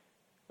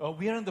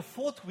We are in the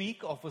fourth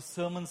week of a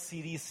sermon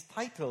series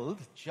titled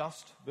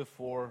Just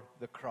Before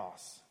the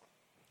Cross.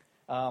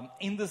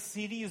 In this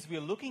series, we are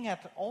looking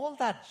at all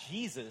that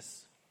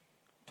Jesus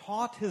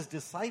taught his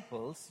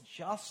disciples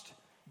just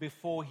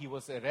before he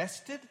was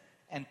arrested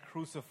and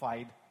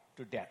crucified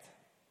to death.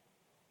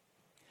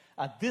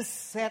 This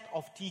set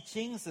of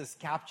teachings is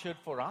captured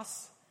for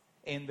us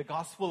in the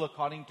Gospel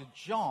according to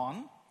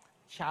John,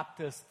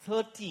 chapters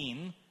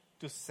 13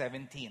 to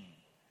 17.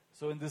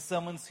 So in this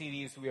sermon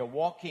series, we are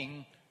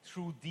walking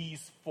through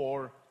these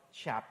 4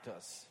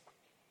 chapters.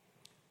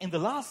 In the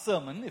last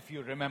sermon, if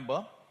you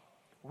remember,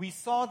 we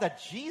saw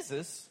that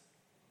Jesus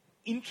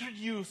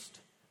introduced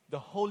the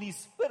Holy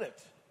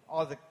Spirit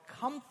or the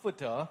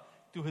Comforter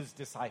to his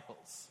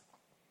disciples.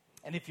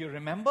 And if you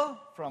remember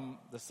from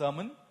the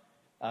sermon,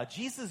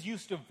 Jesus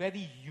used a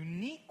very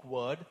unique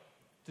word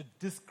to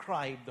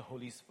describe the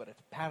Holy Spirit,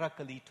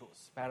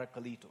 parakletos.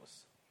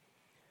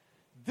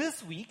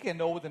 This week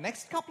and over the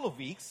next couple of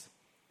weeks,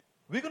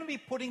 we're going to be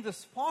putting the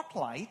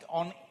spotlight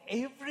on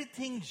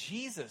everything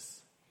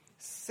Jesus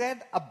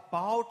said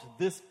about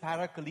this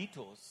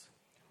parakletos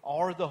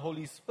or the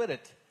Holy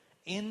Spirit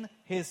in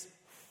his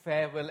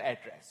farewell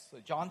address. So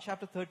John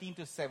chapter 13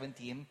 to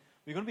 17,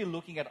 we're going to be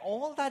looking at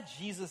all that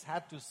Jesus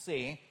had to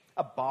say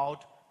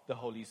about the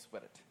Holy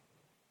Spirit.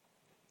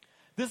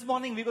 This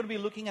morning, we're going to be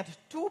looking at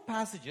 2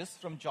 passages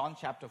from John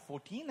chapter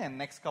 14, and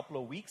next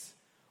couple of weeks,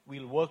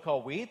 we'll work our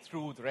way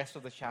through the rest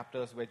of the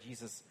chapters where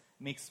Jesus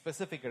makes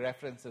specific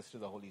references to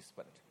the Holy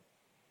Spirit.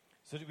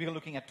 So we're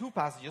looking at 2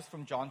 passages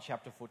from John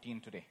chapter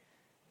 14 today.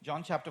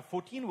 John chapter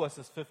 14,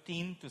 verses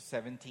 15 to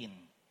 17.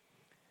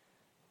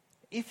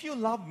 If you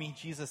love me,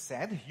 Jesus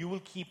said, you will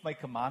keep my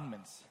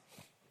commandments.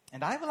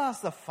 And I will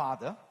ask the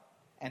Father,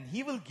 and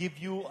he will give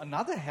you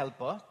another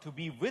helper to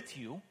be with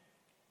you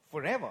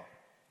forever,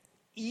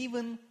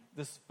 even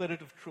the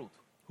Spirit of truth,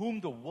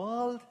 whom the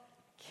world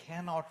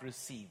cannot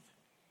receive,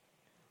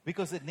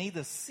 because it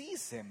neither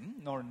sees him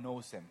nor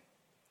knows him.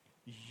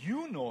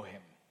 You know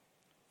him,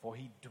 for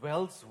he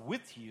dwells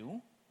with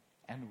you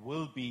and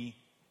will be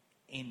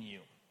in you.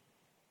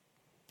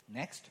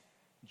 Next,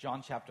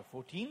 John chapter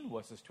 14,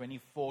 verses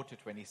 24 to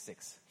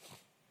 26.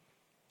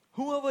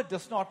 Whoever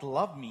does not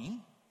love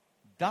me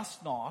does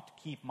not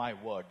keep my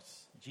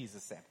words,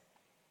 Jesus said.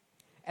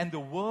 And the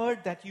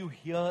word that you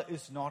hear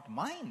is not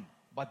mine,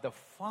 but the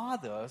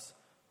Father's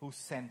who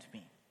sent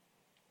me.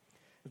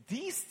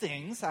 These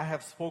things I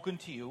have spoken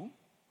to you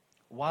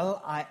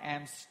while I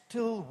am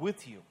still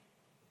with you.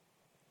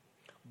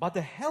 But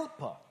the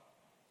Helper,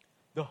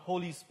 the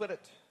Holy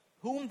Spirit,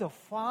 whom the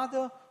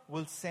Father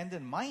will send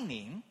in my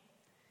name,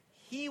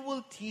 he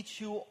will teach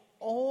you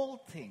all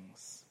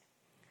things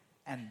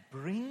and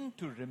bring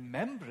to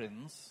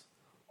remembrance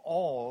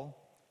all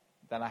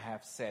that I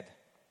have said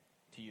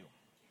to you.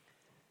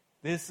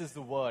 This is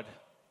the word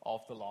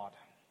of the Lord.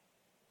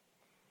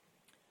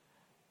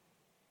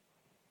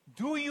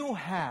 Do you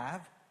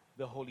have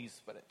the Holy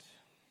Spirit?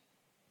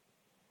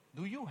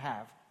 Do you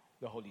have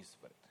the Holy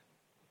Spirit?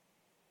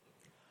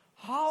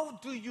 How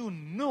do you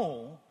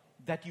know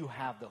that you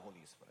have the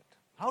Holy Spirit?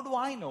 How do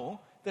I know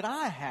that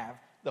I have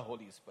the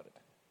Holy Spirit?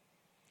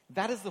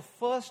 That is the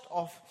first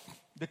of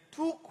the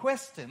 2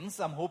 questions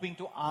I'm hoping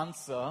to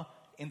answer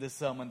in the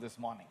sermon this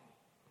morning.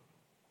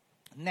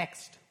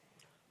 Next,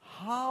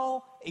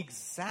 how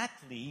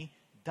exactly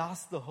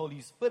does the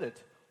Holy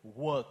Spirit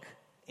work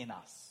in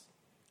us?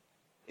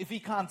 If we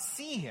can't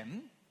see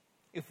him,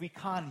 if we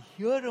can't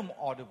hear him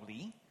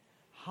audibly,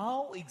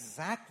 how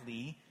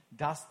exactly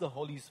does the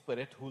Holy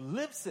Spirit who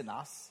lives in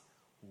us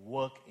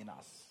work in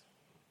us?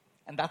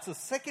 And that's the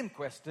second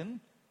question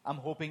I'm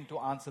hoping to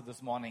answer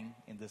this morning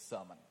in this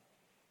sermon.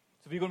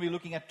 So we're going to be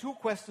looking at 2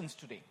 questions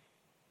today.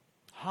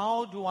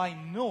 How do I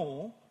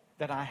know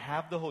that I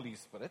have the Holy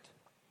Spirit?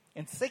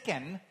 And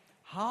second,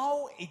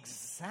 how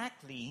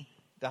exactly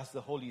does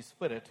the Holy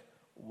Spirit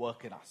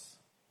work in us?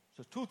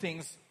 So 2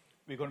 things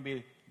we're going to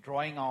be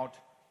drawing out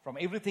from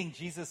everything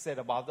Jesus said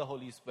about the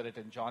Holy Spirit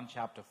in John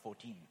chapter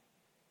 14.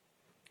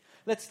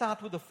 Let's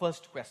start with the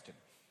first question.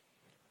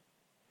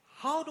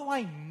 How do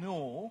I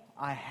know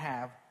I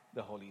have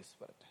the Holy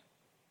Spirit?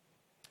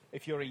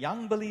 If you're a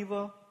young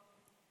believer,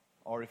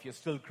 or if you're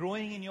still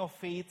growing in your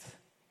faith,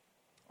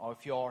 or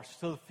if you're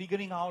still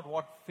figuring out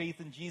what faith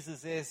in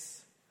Jesus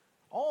is,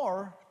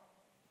 or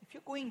if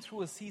you're going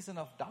through a season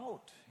of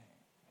doubt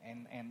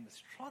and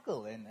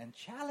struggle and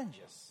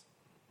challenges,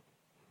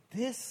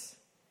 this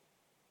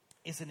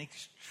is an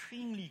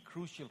extremely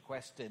crucial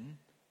question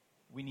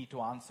we need to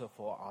answer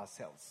for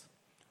ourselves.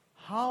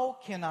 How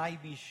can I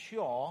be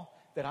sure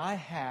that I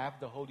have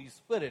the Holy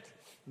Spirit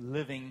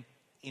living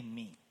in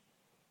me?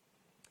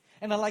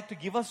 And I'd like to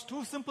give us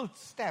 2 simple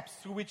steps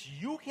through which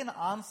you can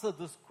answer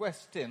this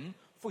question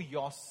for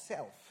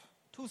yourself.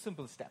 2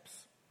 simple steps.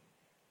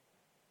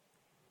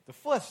 The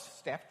first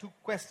step, 2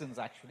 questions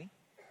actually.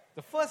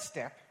 The first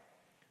step,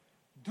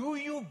 do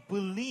you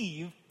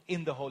believe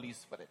in the Holy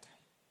Spirit?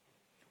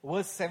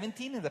 Verse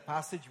 17 in the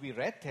passage we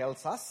read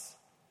tells us,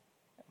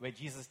 where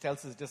Jesus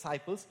tells his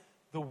disciples,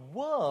 the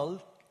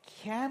world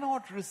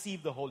cannot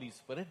receive the Holy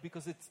Spirit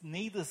because it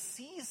neither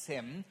sees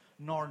him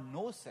nor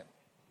knows him.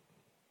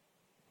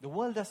 The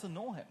world doesn't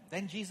know him.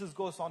 Then Jesus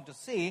goes on to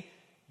say,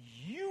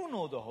 you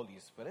know the Holy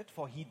Spirit,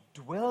 for he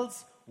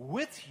dwells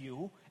with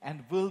you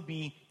and will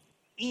be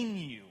in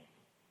you.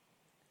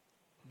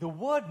 The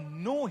word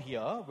know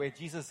here, where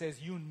Jesus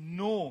says you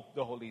know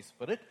the Holy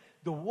Spirit,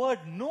 the word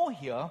know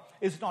here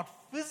is not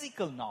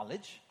physical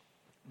knowledge,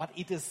 but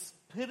it is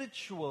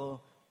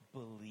spiritual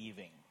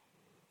believing.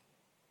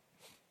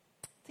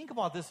 Think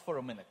about this for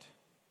a minute.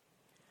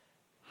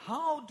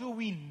 How do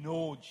we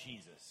know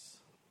Jesus?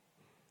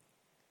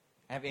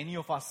 Have any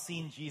of us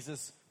seen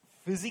Jesus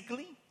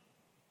physically?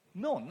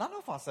 No, none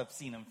of us have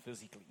seen him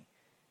physically.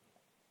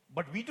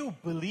 But we do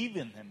believe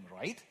in him,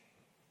 right?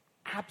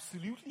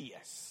 Absolutely,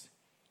 yes.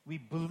 We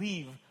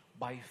believe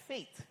by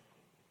faith.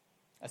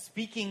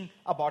 Speaking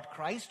about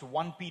Christ,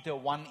 1 Peter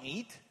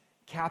 1:8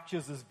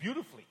 captures this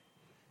beautifully.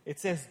 It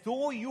says,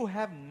 though you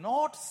have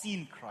not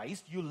seen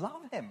Christ, you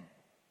love him.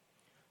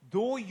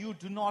 Though you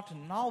do not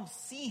now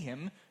see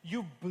him,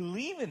 you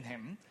believe in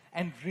him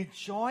and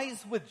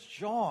rejoice with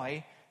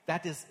joy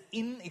that is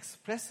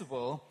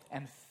inexpressible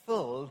and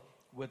filled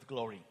with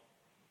glory.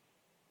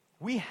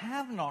 We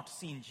have not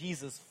seen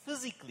Jesus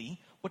physically,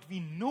 but we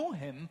know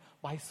him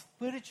by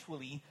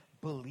spiritually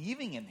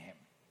believing in him.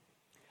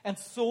 And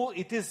so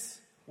it is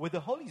with the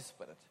Holy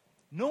Spirit.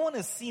 No one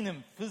has seen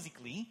him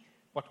physically,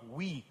 but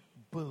we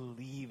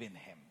believe in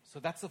him. So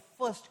that's the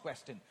first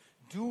question.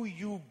 Do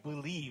you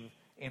believe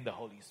in the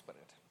Holy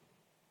Spirit?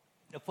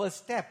 The first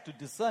step to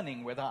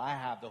discerning whether I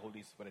have the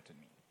Holy Spirit in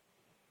me.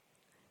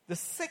 The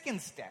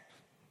second step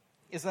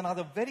is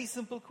another very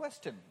simple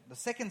question. The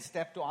second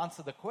step to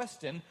answer the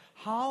question,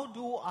 how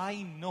do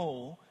I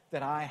know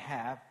that I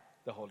have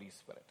the Holy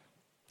Spirit?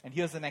 And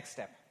here's the next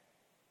step.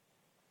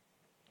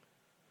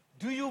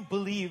 Do you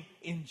believe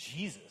in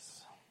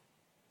Jesus?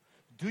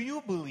 Do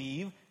you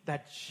believe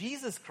that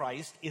Jesus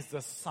Christ is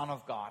the Son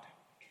of God?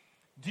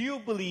 Do you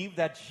believe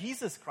that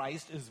Jesus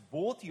Christ is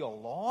both your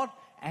Lord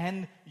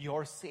and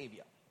your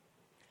Savior?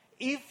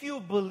 If you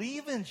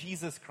believe in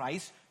Jesus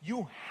Christ,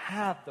 you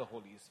have the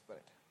Holy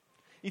Spirit.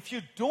 If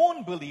you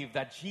don't believe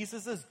that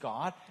Jesus is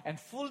God and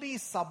fully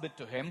submit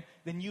to him,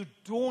 then you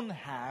don't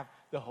have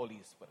the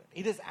Holy Spirit.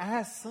 It is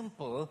as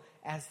simple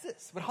as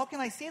this. But how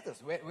can I say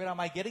this? Where am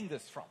I getting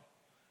this from?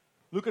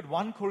 Look at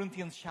 1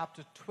 Corinthians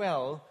chapter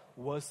 12,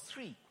 verse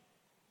 3.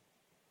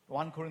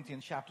 1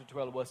 Corinthians chapter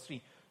 12, verse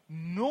 3.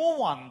 No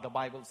one, the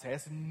Bible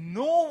says,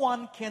 no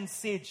one can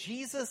say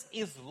Jesus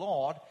is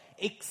Lord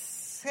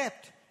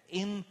except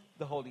in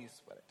the Holy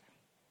Spirit.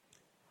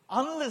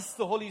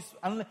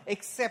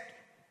 Except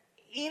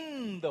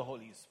in the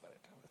Holy Spirit.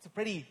 That's a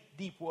pretty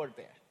deep word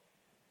there.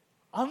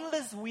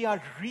 Unless we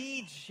are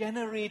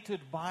regenerated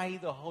by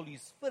the Holy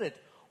Spirit,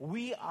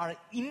 we are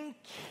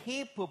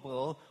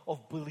incapable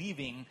of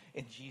believing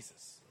in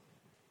Jesus.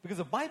 Because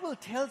the Bible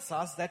tells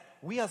us that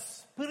we are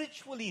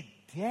spiritually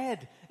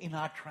dead in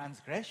our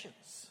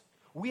transgressions.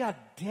 We are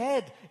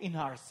dead in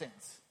our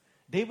sins.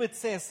 David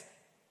says,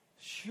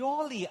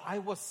 surely I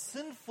was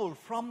sinful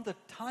from the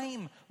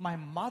time my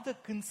mother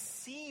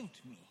conceived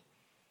me.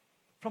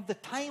 From the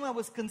time I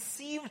was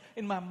conceived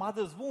in my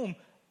mother's womb,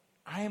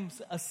 I am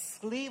a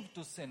slave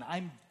to sin.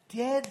 I'm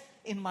dead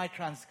in my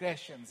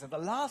transgressions. And the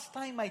last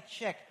time I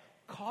checked,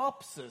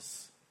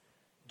 corpses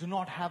do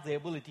not have the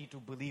ability to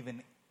believe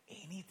in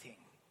anything.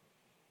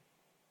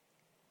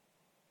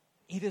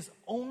 It is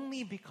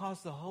only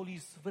because the Holy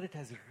Spirit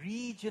has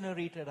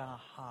regenerated our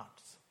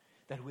hearts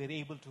that we're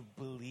able to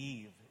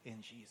believe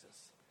in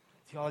Jesus.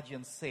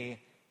 Theologians say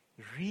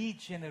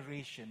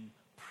regeneration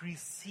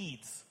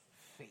precedes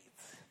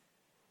faith.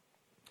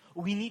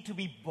 We need to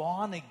be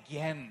born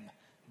again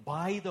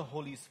by the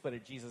Holy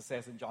Spirit, Jesus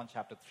says in John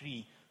chapter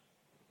 3,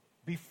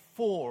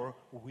 before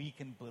we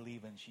can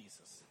believe in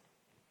Jesus.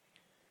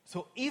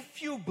 So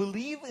if you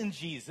believe in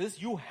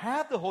Jesus, you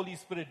have the Holy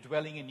Spirit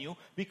dwelling in you,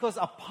 because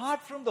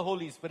apart from the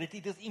Holy Spirit,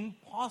 it is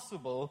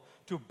impossible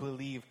to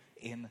believe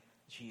in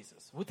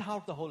Jesus.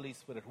 Without the Holy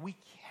Spirit, we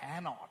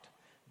cannot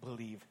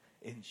believe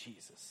in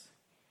Jesus.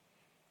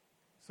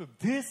 So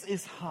this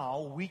is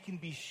how we can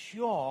be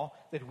sure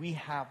that we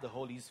have the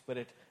Holy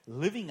Spirit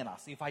living in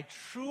us. If I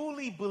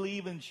truly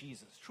believe in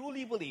Jesus,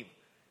 truly believe,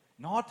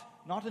 not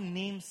a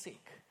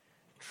namesake,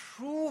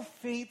 true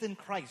faith in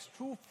Christ,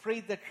 true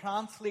faith that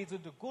translates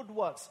into good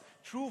works,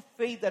 true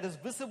faith that is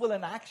visible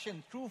in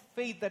action, true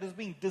faith that is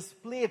being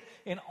displayed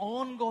in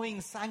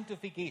ongoing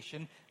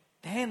sanctification,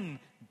 then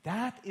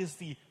that is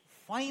the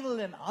final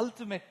and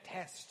ultimate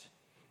test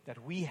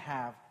that we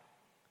have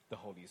the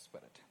Holy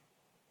Spirit.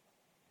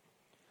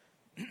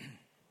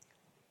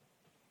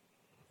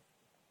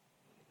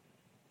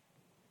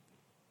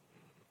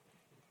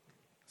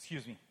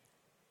 Excuse me.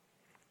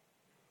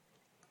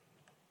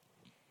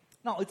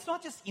 Now, it's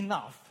not just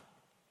enough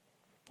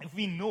if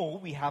we know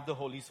we have the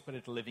Holy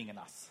Spirit living in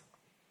us.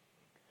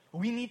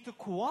 We need to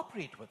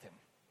cooperate with him.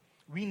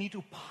 We need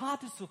to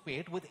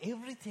participate with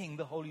everything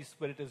the Holy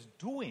Spirit is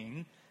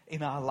doing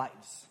in our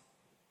lives.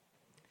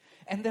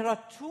 And there are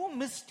two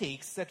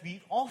mistakes that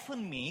we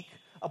often make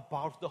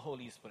about the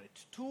Holy Spirit.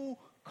 Two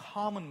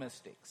common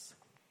mistakes.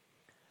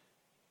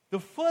 The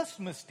first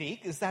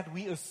mistake is that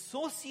we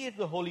associate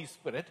the Holy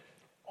Spirit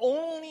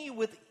only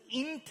with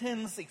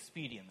intense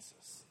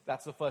experiences.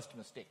 That's the first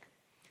mistake.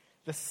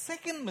 The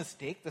second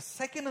mistake, the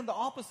second and the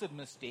opposite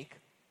mistake,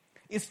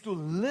 is to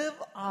live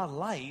our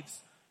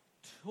lives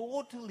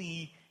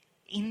totally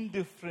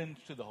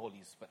indifferent to the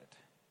Holy Spirit.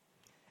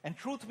 And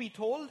truth be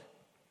told,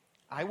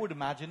 I would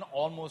imagine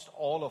almost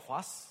all of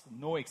us,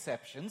 no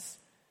exceptions,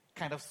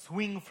 kind of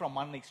swing from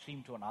one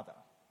extreme to another.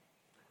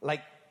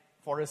 Like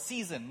for a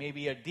season,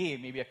 maybe a day,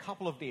 maybe a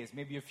couple of days,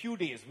 maybe a few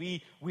days,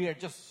 we are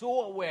just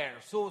so aware,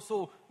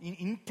 so in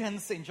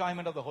intense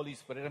enjoyment of the Holy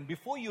Spirit. And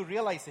before you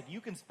realize it, you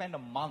can spend a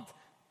month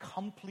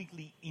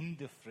completely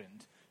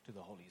indifferent to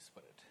the Holy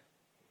Spirit.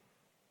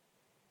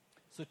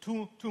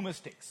 So two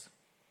mistakes.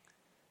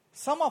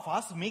 Some of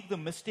us make the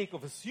mistake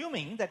of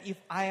assuming that if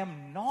I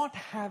am not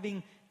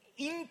having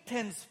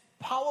intense,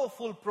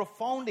 powerful,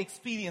 profound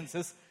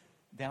experiences,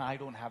 then I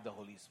don't have the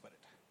Holy Spirit.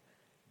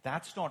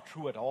 That's not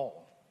true at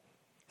all.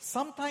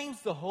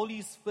 Sometimes the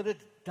Holy Spirit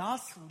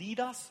does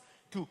lead us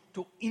to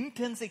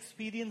intense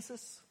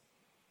experiences.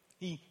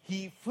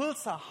 He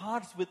fills our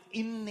hearts with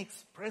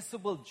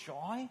inexpressible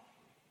joy,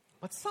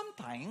 but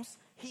sometimes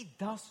He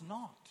does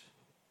not.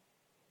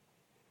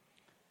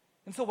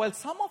 And so while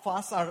some of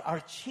us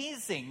are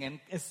chasing and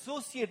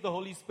associate the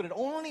Holy Spirit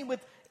only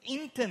with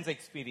intense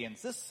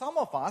experiences, some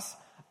of us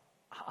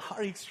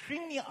are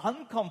extremely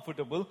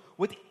uncomfortable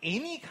with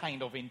any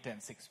kind of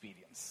intense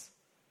experience.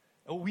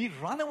 We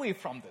run away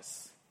from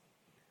this.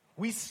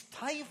 We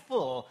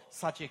stifle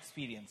such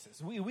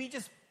experiences. We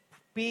just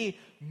pay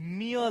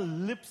mere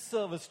lip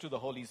service to the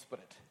Holy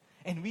Spirit.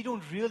 And we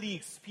don't really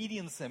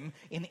experience Him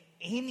in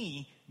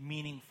any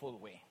meaningful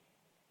way.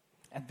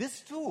 And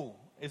this too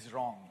is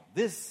wrong.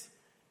 This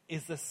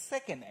is the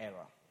second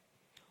error.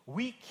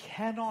 We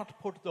cannot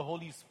put the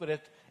Holy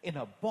Spirit in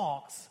a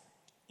box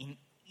in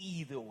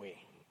either way.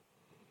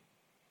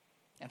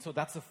 And so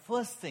that's the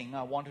first thing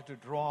I wanted to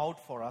draw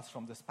out for us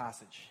from this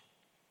passage.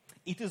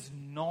 It is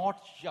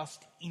not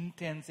just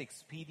intense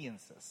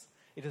experiences.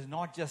 It is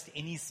not just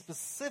any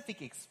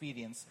specific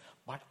experience,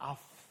 but our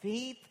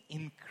faith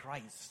in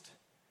Christ.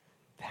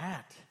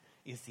 That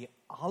is the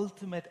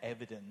ultimate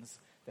evidence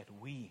that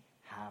we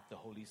have the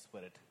Holy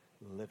Spirit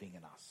living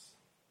in us.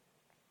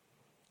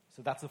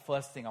 So that's the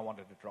first thing I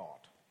wanted to draw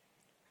out.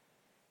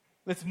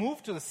 Let's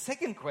move to the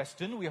second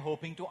question we're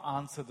hoping to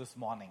answer this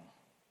morning.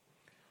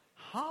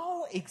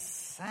 How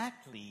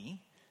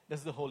exactly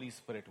does the Holy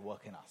Spirit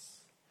work in us?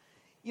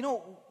 You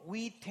know,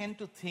 we tend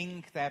to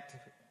think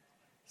that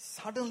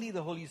suddenly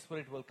the Holy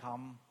Spirit will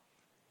come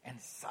and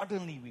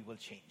suddenly we will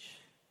change.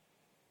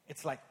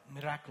 It's like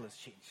miraculous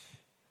change.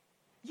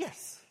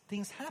 Yes,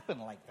 things happen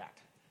like that.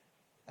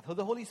 And so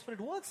the Holy Spirit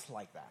works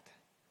like that.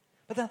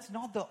 But that's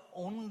not the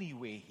only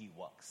way He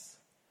works.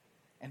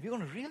 And we're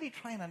going to really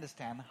try and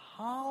understand,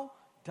 how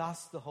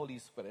does the Holy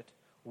Spirit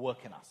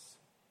work in us?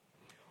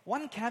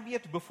 One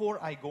caveat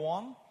before I go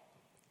on.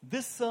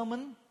 This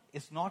sermon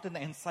is not an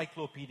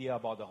encyclopedia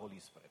about the Holy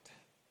Spirit.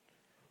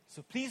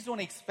 So please don't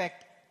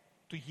expect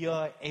to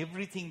hear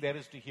everything there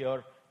is to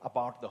hear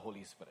about the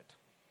Holy Spirit.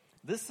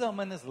 This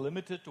sermon is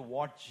limited to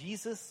what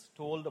Jesus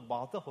told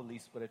about the Holy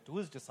Spirit to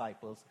His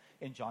disciples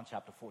in John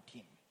chapter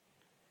 14.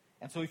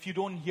 And so if you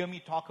don't hear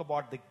me talk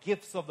about the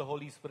gifts of the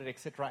Holy Spirit,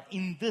 etc.,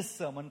 in this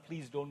sermon,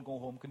 please don't go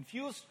home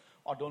confused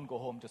or don't go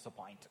home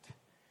disappointed.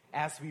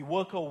 As we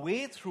work our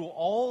way through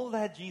all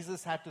that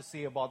Jesus had to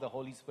say about the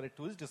Holy Spirit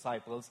to His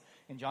disciples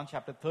in John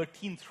chapter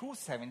 13 through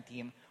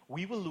 17,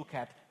 we will look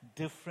at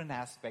different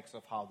aspects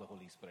of how the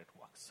Holy Spirit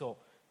works. So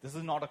this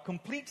is not a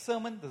complete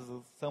sermon. This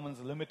sermon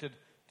is limited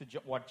to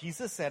what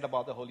Jesus said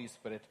about the Holy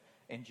Spirit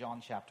in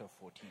John chapter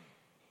 14.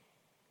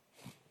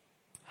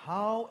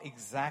 How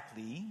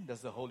exactly does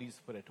the Holy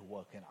Spirit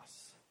work in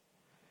us?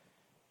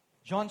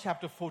 John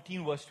chapter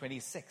 14 verse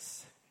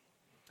 26.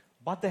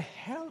 But the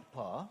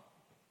Helper,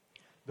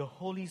 the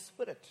Holy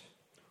Spirit,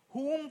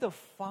 whom the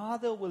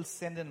Father will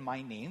send in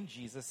my name,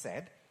 Jesus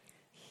said,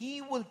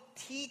 He will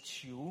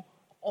teach you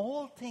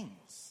all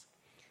things,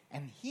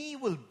 and He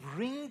will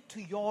bring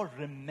to your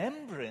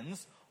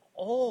remembrance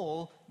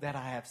all that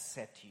I have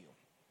said to you.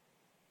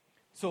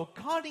 So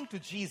according to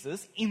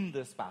Jesus in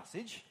this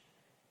passage,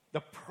 the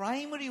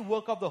primary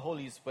work of the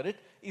Holy Spirit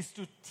is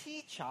to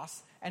teach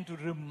us and to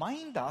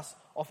remind us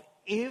of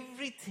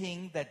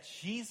everything that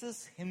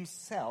Jesus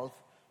Himself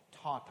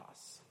taught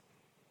us.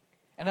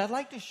 And I'd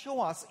like to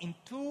show us in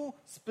two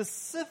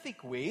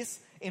specific ways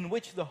in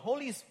which the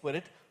Holy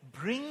Spirit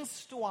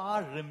brings to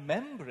our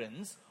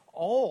remembrance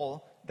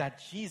all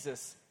that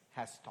Jesus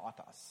has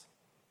taught us.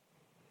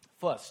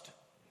 First,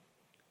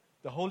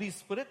 the Holy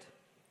Spirit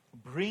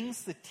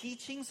brings the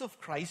teachings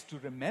of Christ to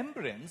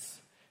remembrance,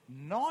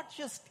 not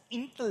just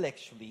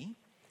intellectually,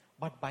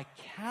 but by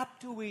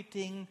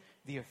captivating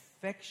the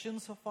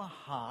affections of our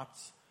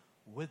hearts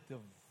with the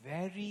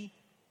very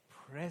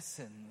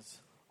presence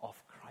of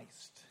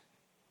Christ.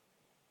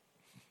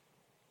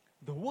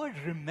 The word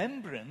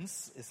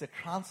remembrance is a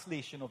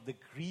translation of the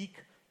Greek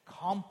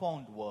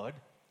compound word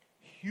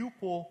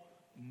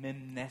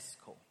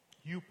hupomimnesko.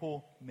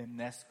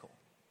 Hupomimnesko.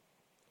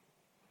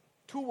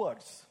 Two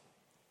words.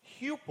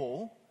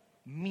 Hupo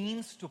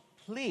means to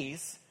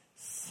place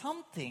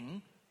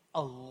something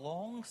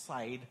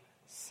alongside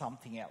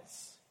something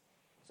else.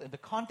 So in the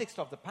context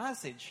of the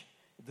passage,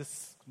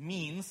 this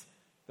means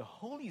the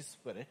Holy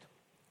Spirit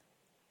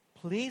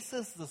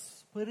places the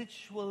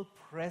spiritual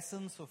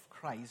presence of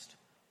Christ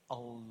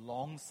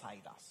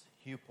alongside us.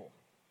 Hupo.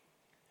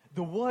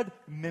 The word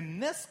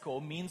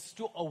mimnesko means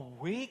to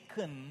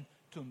awaken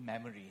to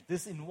memory.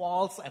 This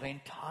involves our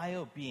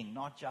entire being,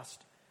 not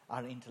just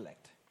our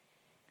intellect.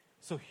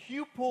 So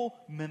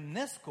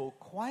hupomimnesko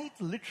quite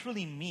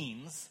literally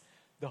means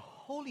the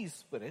Holy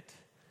Spirit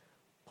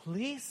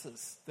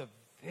places the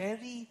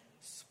very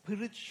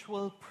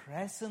spiritual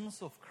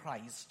presence of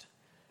Christ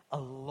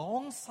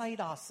alongside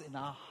us in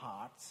our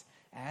hearts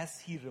as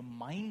He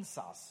reminds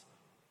us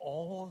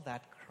all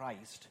that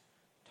Christ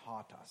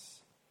taught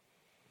us.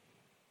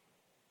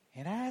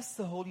 And as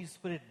the Holy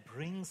Spirit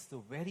brings the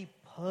very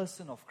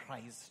person of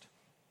Christ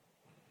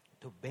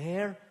to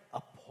bear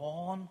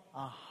upon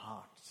our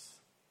hearts,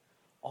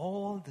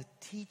 all the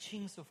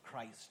teachings of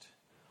Christ,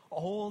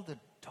 all the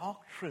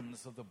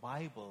doctrines of the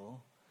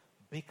Bible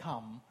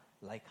become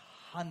like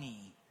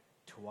honey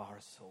to our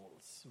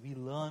souls. We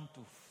learn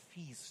to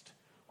feast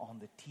on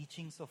the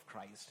teachings of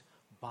Christ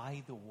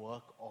by the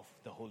work of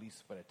the Holy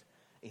Spirit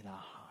in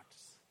our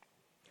hearts.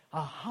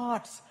 Our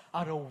hearts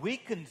are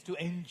awakened to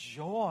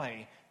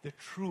enjoy the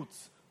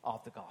truths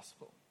of the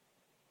gospel.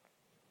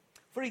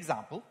 For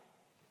example,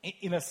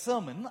 in a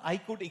sermon, I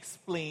could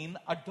explain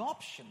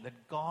adoption,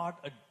 that God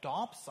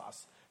adopts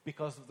us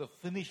because of the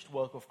finished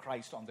work of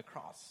Christ on the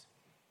cross.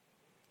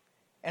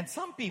 And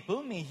some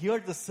people may hear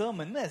the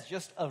sermon as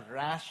just a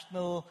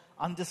rational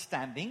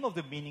understanding of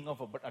the meaning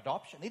of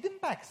adoption. It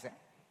impacts them.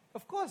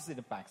 Of course it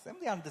impacts them.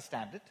 They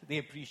understand it. They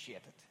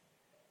appreciate it.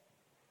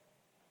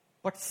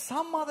 But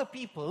some other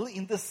people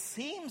in the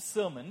same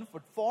sermon,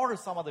 for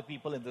some other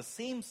people in the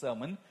same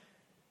sermon,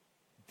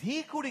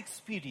 they could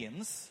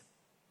experience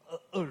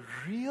a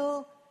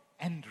real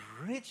and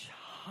rich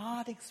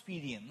heart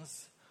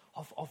experience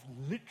of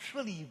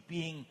literally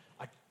being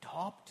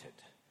adopted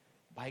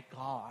by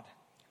God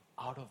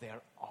out of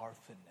their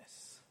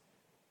orphanness.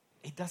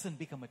 It doesn't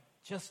become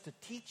just a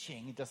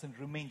teaching. It doesn't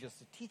remain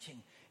just a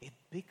teaching. It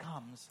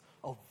becomes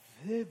a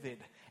vivid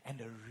and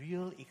a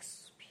real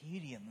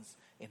experience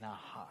in our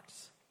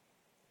hearts.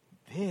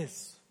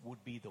 This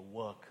would be the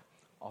work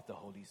of the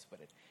Holy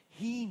Spirit.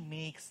 He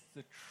makes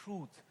the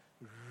truth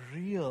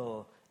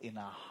real in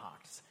our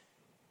hearts.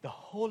 The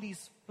Holy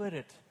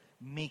Spirit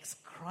makes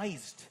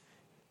Christ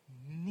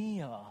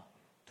near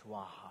to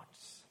our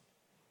hearts.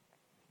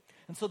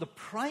 And so the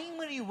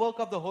primary work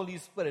of the Holy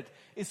Spirit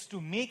is to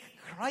make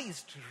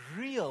Christ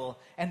real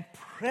and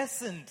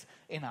present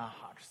in our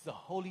hearts. The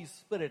Holy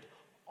Spirit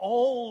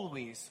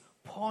always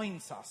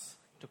points us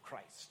to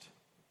Christ.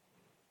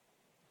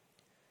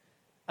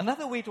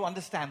 Another way to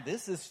understand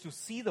this is to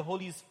see the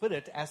Holy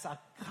Spirit as a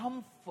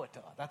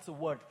comforter. That's the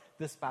word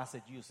this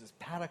passage uses,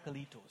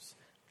 parakletos,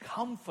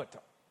 comforter.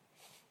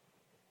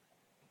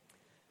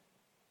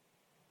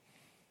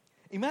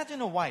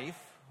 Imagine a wife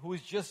who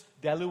has just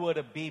delivered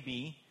a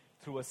baby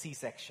through a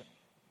C-section.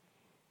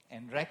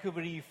 And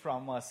recovery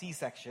from a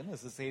C-section, a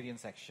cesarean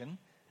section,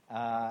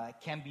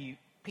 can be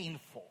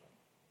painful.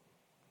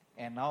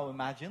 And now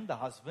imagine the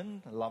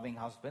husband, a loving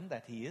husband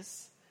that he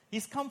is,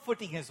 he's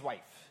comforting his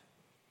wife.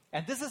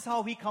 And this is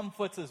how he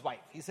comforts his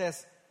wife. He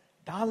says,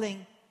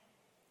 "Darling,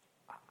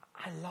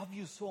 I love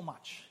you so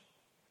much.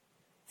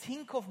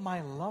 Think of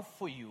my love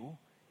for you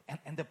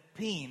and the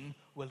pain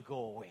will go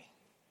away."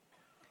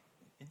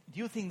 Do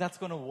you think that's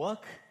going to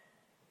work?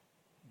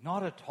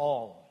 Not at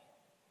all.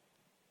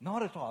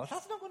 Not at all.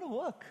 That's not going to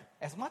work,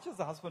 as much as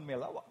the husband may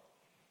love her.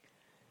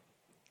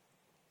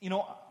 You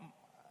know,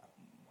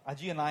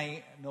 Aji and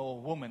I know a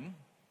woman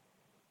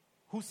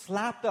who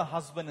slapped her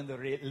husband in the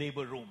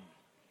labor room.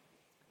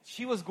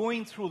 She was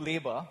going through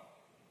labor,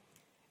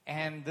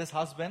 and this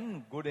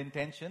husband, good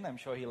intention, I'm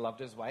sure he loved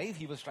his wife.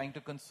 He was trying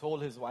to console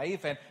his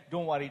wife, and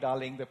 "Don't worry,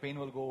 darling, the pain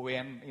will go away,"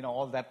 and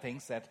all that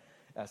things that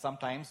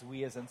sometimes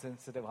we as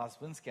insensitive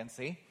husbands can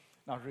say,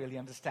 not really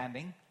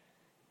understanding.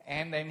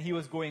 And then he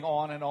was going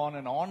on and on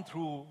and on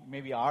through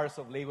maybe hours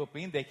of labor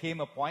pain. There came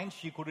a point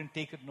she couldn't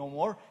take it no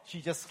more.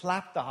 She just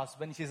slapped the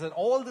husband. She said,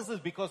 "All this is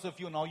because of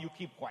you. Now you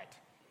keep quiet."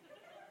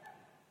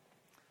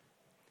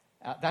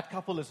 That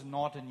couple is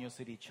not in New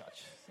City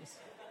Church.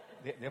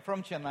 They're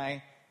from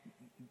Chennai.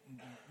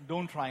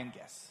 Don't try and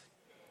guess.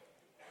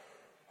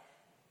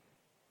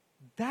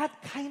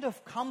 That kind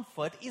of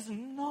comfort is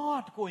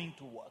not going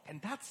to work.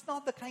 And that's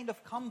not the kind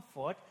of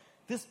comfort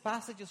this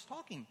passage is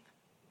talking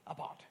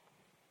about.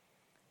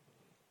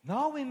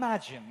 Now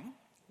imagine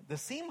the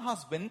same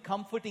husband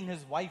comforting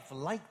his wife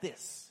like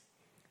this.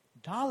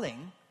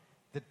 "Darling,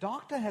 the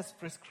doctor has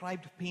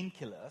prescribed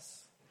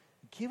painkillers.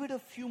 Give it a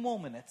few more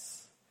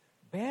minutes.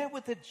 Bear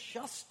with it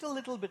just a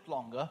little bit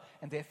longer,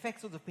 and the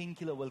effects of the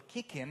painkiller will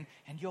kick in,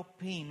 and your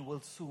pain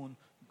will soon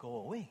go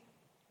away.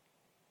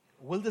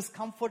 Will this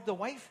comfort the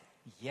wife?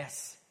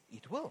 Yes,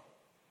 it will.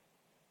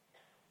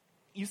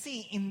 You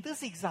see, in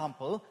this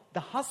example, the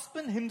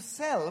husband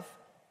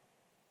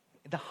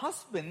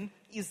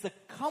is the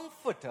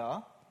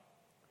comforter,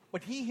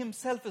 but he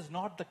himself is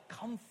not the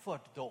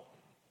comfort though.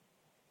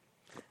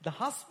 The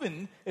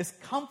husband is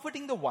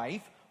comforting the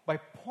wife by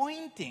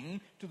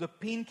pointing to the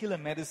painkiller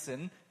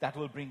medicine that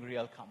will bring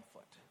real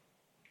comfort.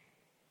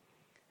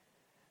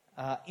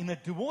 In a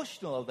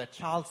devotional that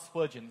Charles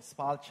Spurgeon,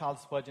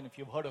 if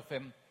you've heard of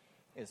him,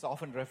 is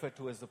often referred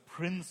to as the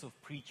Prince of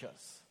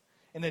Preachers.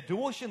 In a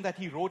devotion that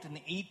he wrote in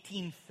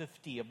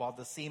 1850 about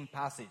the same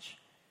passage,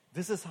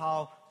 this is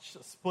how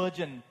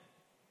Spurgeon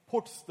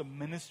puts the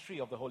ministry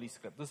of the Holy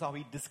Spirit. This is how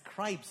he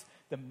describes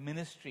the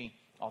ministry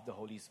of the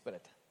Holy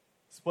Spirit.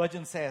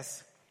 Spurgeon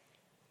says,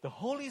 "The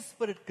Holy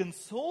Spirit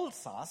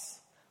consoles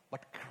us,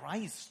 but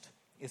Christ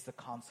is the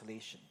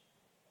consolation.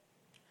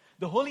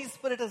 The Holy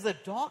Spirit is a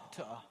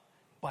doctor,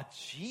 but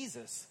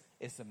Jesus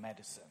is the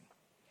medicine.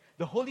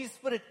 The Holy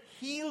Spirit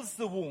heals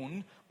the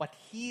wound, but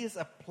he is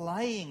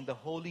applying the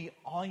holy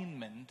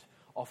ointment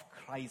of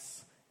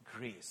Christ's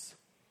grace."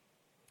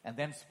 And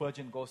then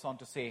Spurgeon goes on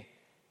to say,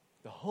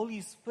 the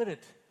Holy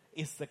Spirit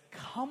is the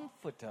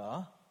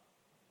comforter,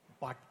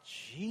 but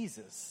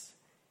Jesus,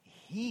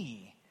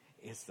 he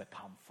is the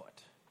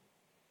comfort.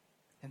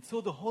 And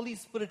so the Holy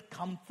Spirit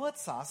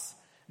comforts us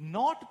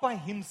not by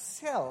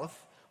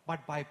himself,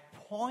 but by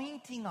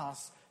pointing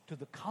us to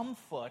the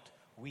comfort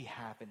we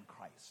have in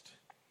Christ.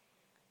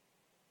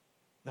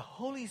 The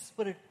Holy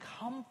Spirit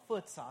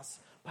comforts us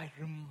by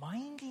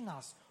reminding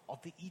us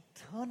of the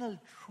eternal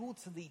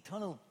truths and the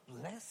eternal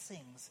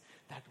blessings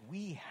that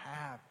we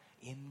have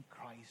in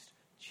Christ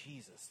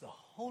Jesus. The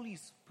Holy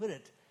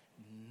Spirit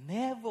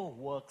never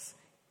works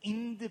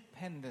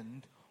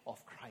independent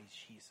of Christ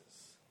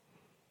Jesus.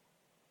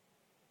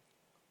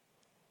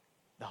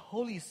 The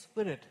Holy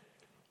Spirit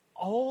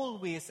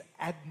always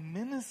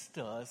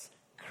administers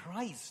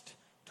Christ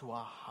to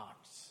our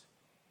hearts.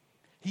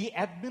 He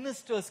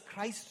administers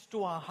Christ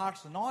to our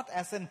hearts not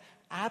as an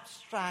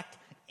abstract,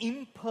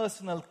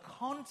 impersonal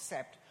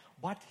concept,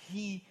 but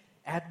he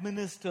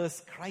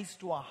administers Christ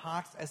to our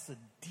hearts as a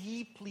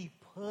deeply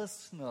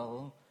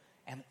personal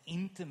and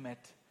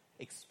intimate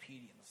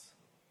experience.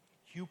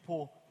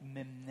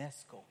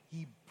 Hypomnesko.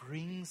 He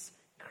brings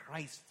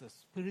Christ, the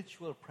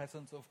spiritual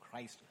presence of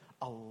Christ,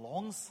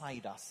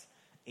 alongside us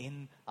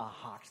in our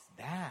hearts.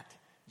 That,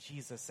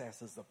 Jesus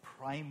says, is the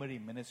primary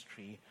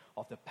ministry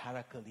of the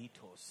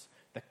Parakletos,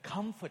 the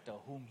comforter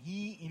whom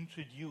he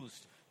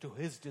introduced to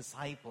his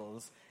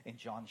disciples in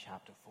John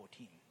chapter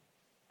 14.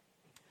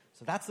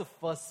 So that's the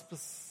first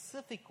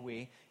specific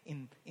way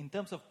in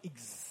terms of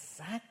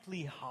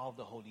exactly how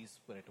the Holy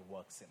Spirit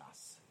works in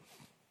us.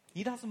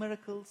 He does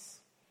miracles.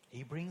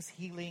 He brings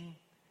healing.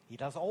 He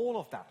does all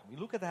of that. We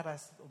look at that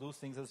as those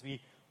things as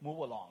we move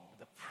along.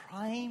 The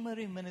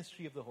primary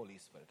ministry of the Holy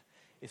Spirit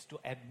is to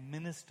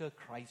administer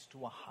Christ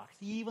to our hearts.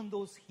 Even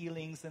those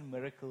healings and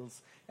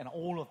miracles and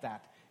all of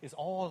that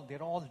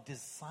they're all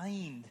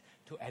designed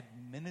to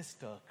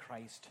administer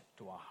Christ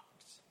to our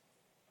hearts.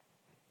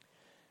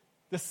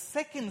 The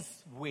second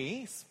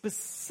way,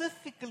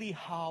 specifically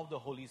how the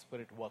Holy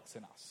Spirit works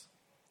in us.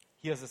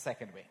 Here's the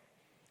second way.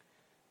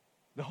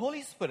 The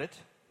Holy Spirit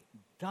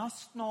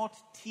does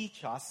not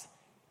teach us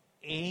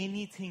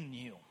anything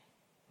new.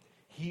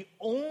 He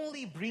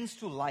only brings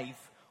to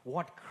life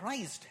what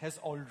Christ has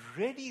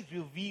already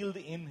revealed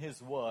in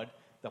his word,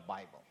 the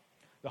Bible.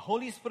 The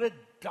Holy Spirit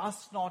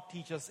does not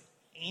teach us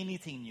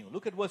anything new.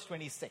 Look at verse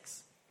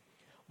 26.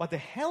 But the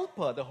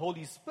Helper, the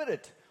Holy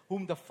Spirit,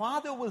 whom the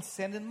Father will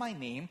send in my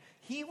name,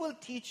 he will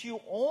teach you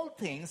all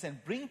things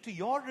and bring to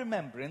your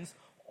remembrance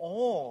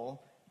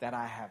all that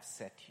I have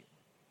said to you.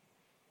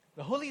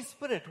 The Holy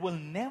Spirit will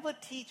never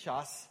teach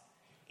us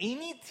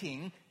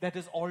anything that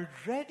has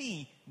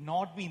already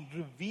not been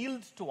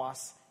revealed to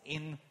us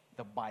in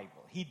the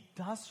Bible. He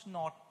does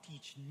not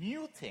teach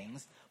new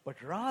things,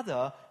 but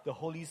rather the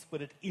Holy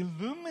Spirit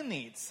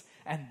illuminates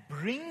and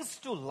brings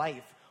to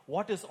life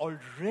what is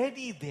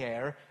already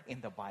there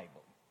in the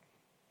Bible.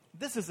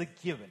 This is a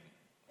given.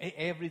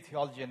 Every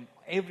theologian,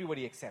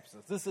 everybody accepts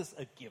this. This is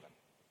a given.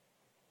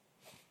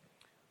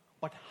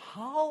 But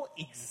how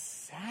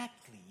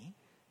exactly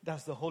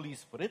does the Holy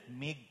Spirit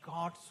make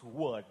God's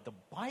word, the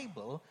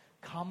Bible,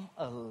 come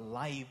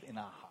alive in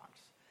our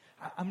hearts?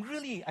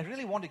 I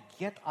really want to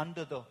get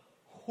under the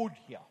hood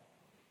here.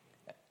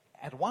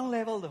 At one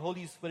level, the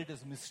Holy Spirit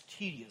is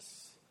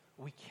mysterious.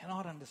 We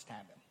cannot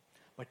understand him.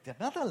 But at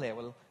another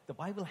level, the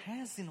Bible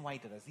has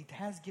invited us. It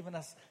has given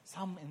us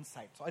some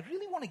insight. So I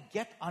really want to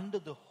get under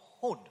the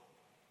hood.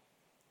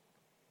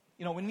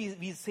 You know, when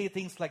we say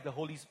things like the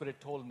Holy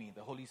Spirit told me,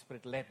 the Holy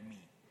Spirit led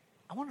me,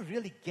 I want to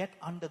really get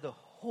under the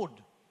hood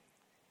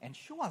and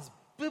show us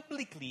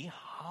biblically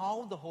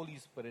how the Holy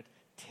Spirit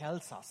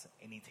tells us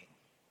anything.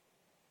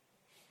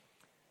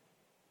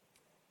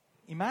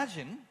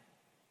 Imagine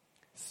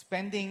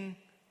spending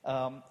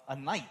a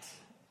night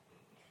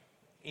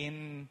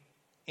in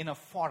a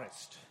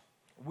forest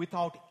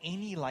without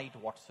any light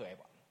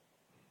whatsoever.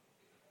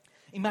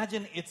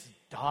 Imagine it's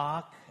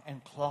dark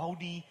and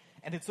cloudy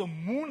and it's a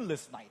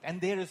moonless night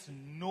and there is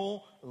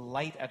no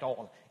light at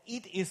all.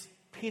 It is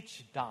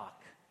pitch dark.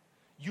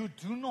 You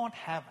do not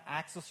have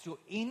access to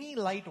any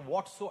light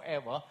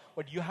whatsoever,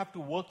 but you have to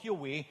work your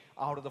way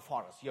out of the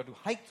forest. You have to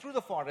hike through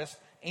the forest,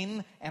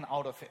 in and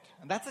out of it.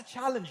 And that's a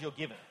challenge you're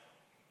given.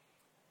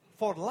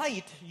 For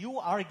light, you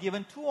are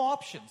given two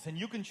options, and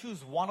you can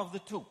choose one of the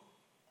two.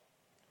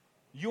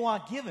 You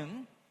are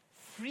given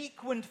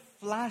frequent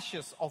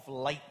flashes of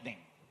lightning.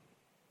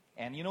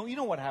 And you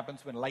know what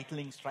happens when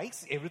lightning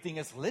strikes? Everything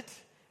is lit,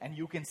 and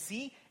you can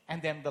see, and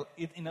then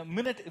in a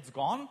minute it's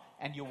gone,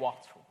 and you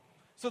walk through.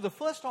 So the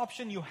first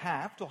option you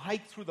have to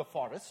hike through the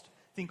forest,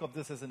 think of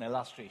this as an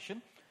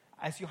illustration,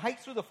 as you hike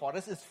through the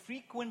forest is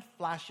frequent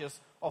flashes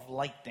of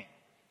lightning.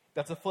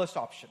 That's the first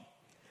option.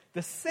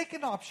 The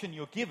second option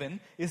you're given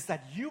is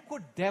that you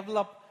could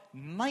develop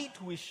night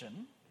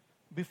vision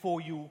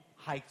before you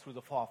hike through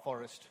the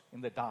forest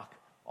in the dark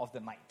of the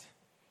night.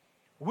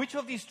 Which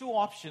of these two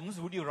options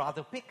would you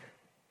rather pick?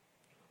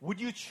 Would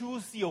you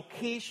choose the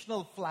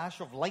occasional flash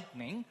of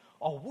lightning,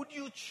 or would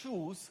you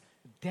choose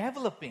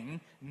developing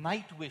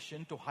night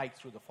vision to hike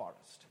through the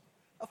forest?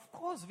 Of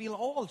course, we'll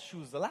all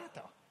choose the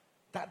latter.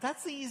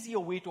 That's the easier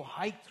way to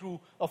hike through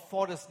a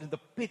forest in the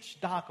pitch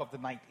dark of the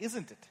night,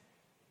 isn't it?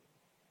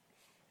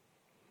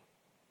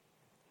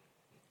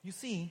 You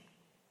see,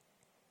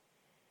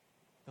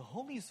 the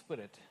Holy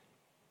Spirit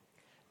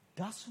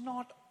does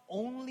not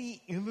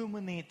only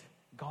illuminate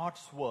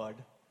God's Word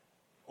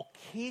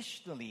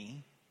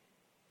occasionally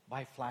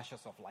by flashes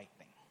of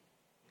lightning.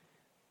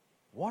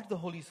 What the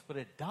Holy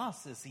Spirit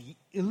does is He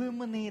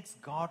illuminates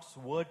God's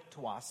Word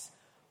to us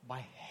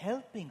by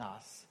helping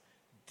us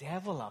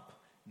develop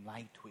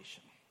night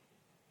vision.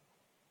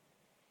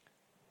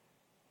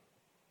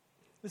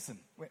 Listen,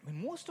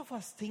 when most of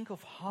us think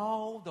of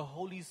how the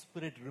Holy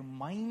Spirit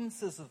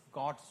reminds us of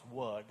God's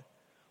Word,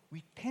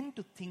 we tend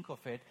to think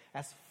of it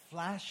as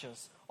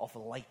flashes of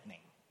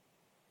lightning.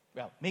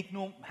 Well,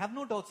 have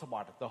no doubts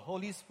about it. The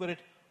Holy Spirit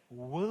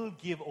will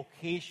give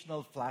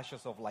occasional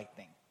flashes of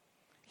lightning.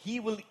 He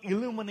will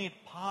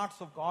illuminate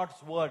parts of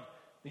God's Word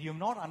that you have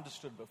not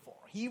understood before.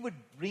 He would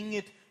bring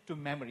it to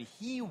memory.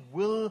 He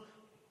will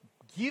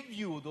give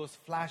you those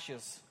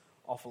flashes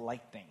of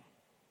lightning.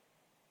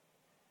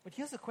 But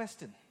here's the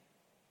question.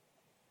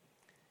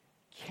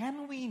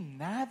 Can we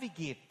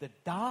navigate the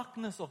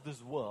darkness of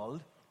this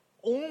world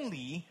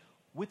only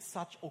with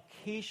such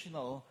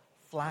occasional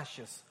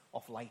flashes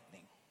of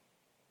lightning?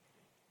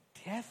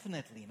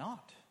 Definitely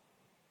not.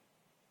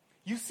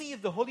 You see,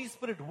 if the Holy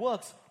Spirit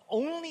works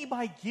only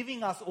by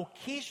giving us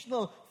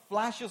occasional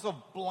flashes of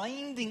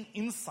blinding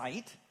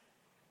insight,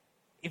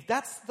 if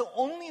that's the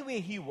only way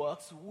He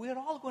works, we're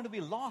all going to be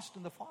lost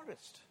in the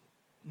forest.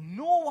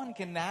 No one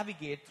can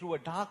navigate through a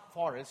dark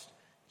forest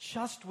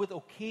just with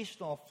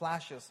occasional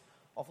flashes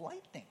of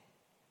lightning.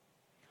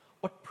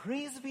 But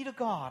praise be to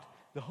God,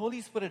 the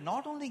Holy Spirit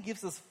not only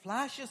gives us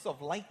flashes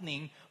of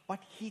lightning, but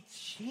He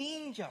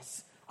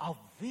changes our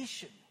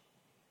vision.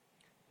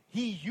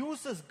 He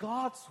uses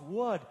God's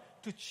Word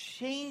to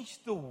change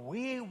the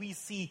way we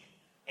see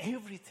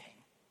everything.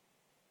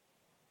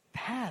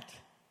 That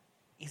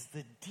is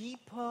the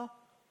deeper,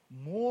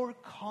 more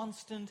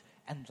constant,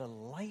 and the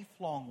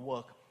lifelong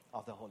work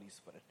of the Holy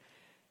Spirit.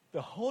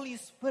 The Holy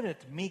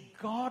Spirit make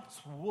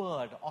God's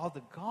Word or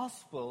the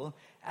gospel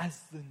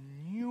as the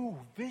new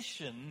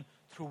vision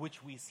through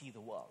which we see the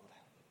world.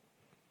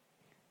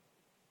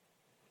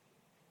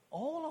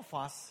 All of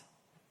us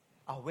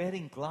are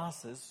wearing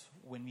glasses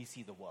when we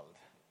see the world.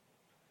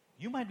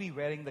 You might be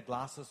wearing the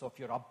glasses of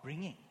your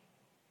upbringing.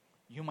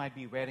 You might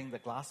be wearing the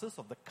glasses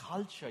of the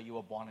culture you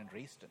were born and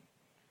raised in.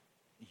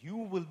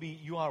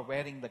 You are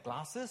wearing the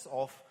glasses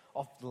of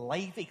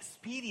life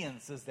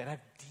experiences that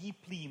have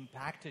deeply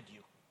impacted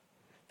you.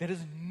 There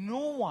is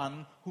no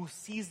one who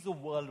sees the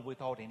world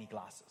without any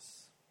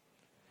glasses.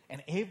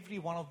 And every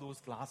one of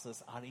those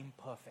glasses are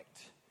imperfect.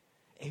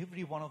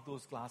 Every one of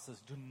those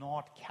glasses do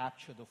not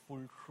capture the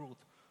full truth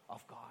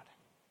of God.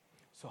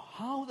 So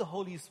how the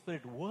Holy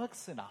Spirit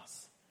works in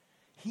us,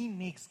 He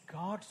makes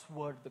God's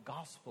Word, the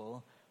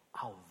gospel,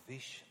 our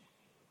vision.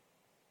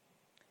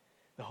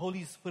 The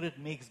Holy Spirit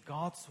makes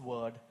God's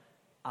Word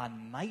our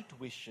night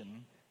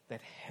vision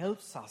that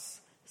helps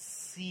us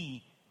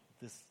see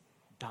this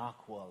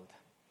dark world.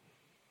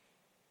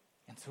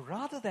 And so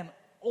rather than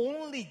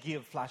only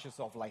give flashes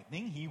of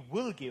lightning, He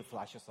will give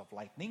flashes of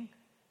lightning.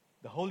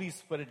 The Holy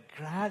Spirit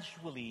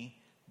gradually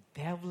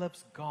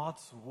develops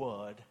God's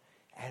Word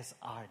as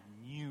our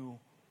new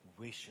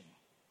vision.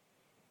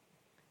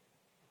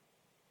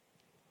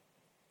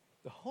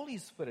 The Holy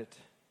Spirit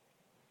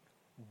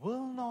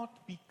will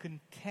not be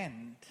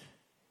content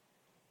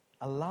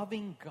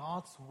allowing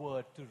God's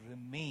Word to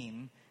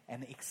remain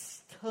an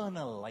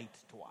external light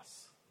to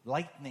us.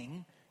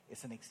 Lightning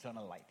is an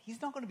external light.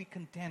 He's not going to be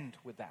content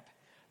with that.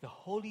 The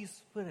Holy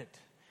Spirit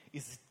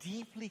is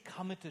deeply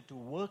committed to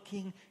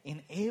working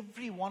in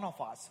every one of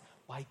us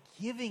by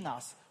giving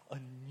us a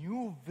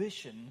new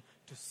vision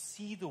to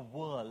see the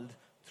world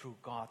through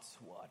God's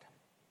word.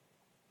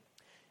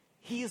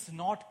 He is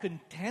not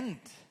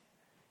content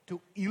to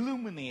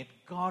illuminate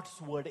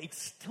God's word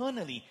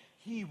externally.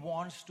 He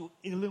wants to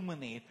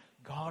illuminate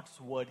God's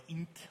word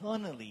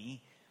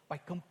internally by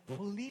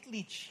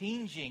completely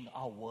changing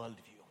our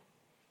worldview.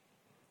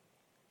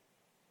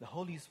 The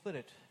Holy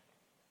Spirit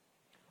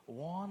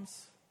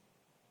wants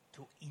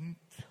to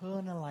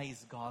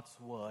internalize God's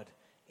word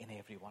in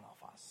every one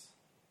of us.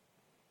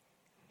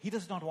 He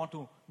does not want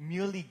to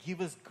merely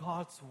give us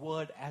God's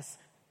word as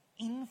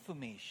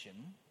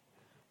information,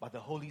 but the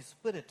Holy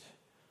Spirit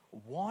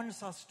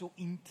wants us to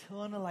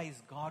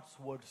internalize God's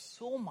word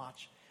so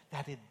much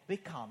that it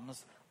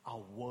becomes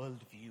our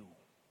worldview.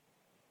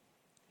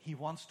 He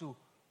wants to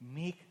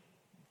make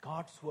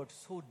God's word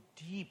so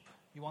deep.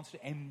 He wants to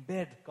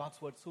embed God's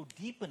word so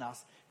deep in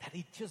us that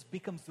it just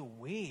becomes the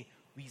way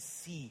we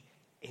see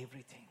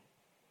everything.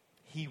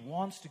 He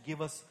wants to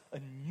give us a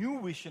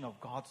new vision of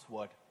God's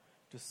word,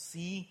 to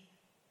see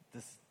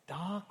this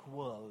dark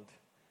world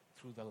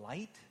through the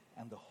light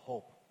and the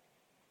hope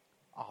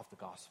of the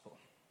gospel.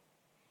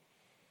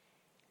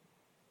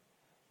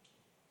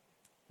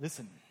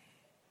 Listen,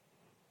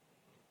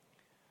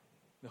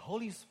 the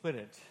Holy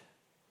Spirit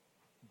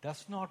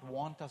does not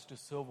want us to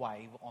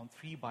survive on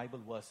 3 Bible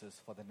verses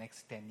for the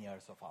next 10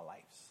 years of our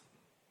lives.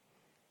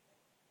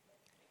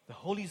 The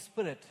Holy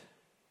Spirit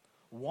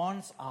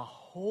wants our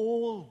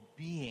whole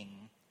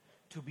being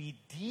to be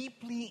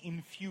deeply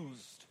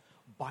infused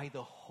by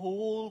the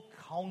whole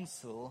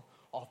counsel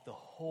of the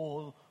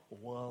whole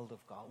Word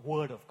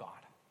of God.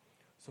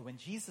 So when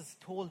Jesus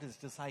told his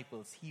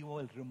disciples, he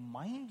will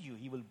remind you,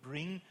 he will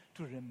bring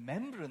to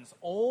remembrance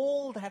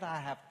all that I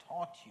have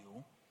taught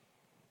you.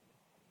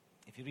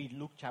 If you read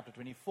Luke chapter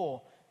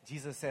 24,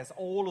 Jesus says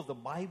all of the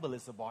Bible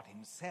is about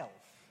himself.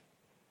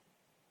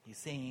 He's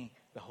saying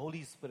the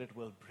Holy Spirit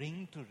will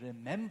bring to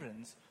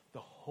remembrance the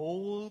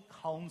whole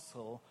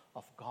counsel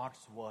of God's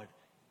word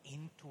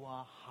into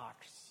our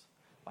hearts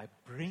by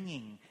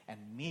bringing and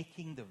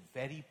making the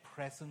very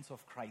presence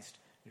of Christ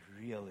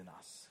real in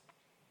us.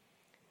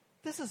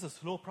 This is a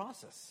slow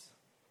process.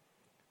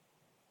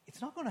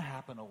 It's not going to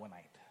happen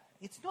overnight.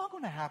 It's not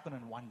going to happen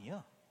in 1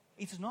 year.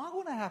 It's not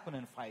going to happen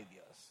in 5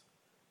 years.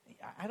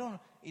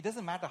 It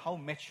doesn't matter how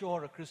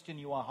mature a Christian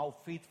you are, how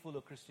faithful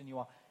a Christian you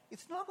are.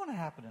 It's not going to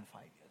happen in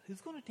 5 years.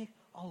 It's going to take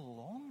a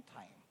long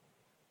time.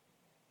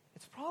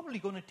 It's probably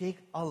going to take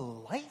a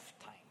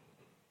lifetime.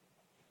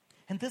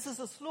 And this is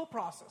a slow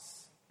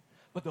process.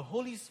 But the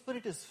Holy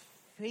Spirit is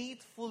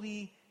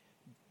faithfully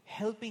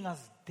helping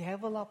us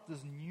develop this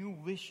new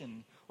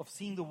vision of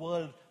seeing the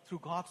world through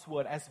God's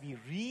word as we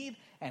read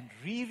and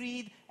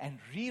reread and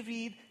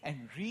reread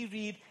and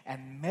reread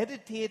and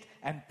meditate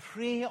and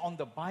pray on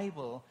the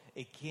Bible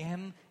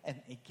again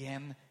and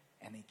again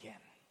and again.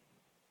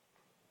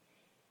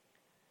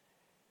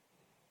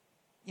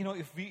 You know,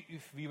 if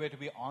we were to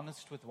be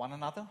honest with one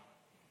another,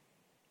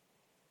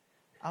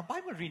 our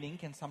Bible reading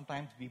can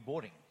sometimes be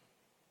boring.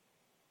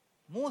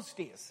 Most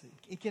days,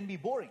 it can be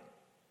boring.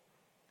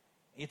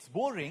 It's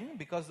boring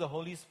because the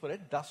Holy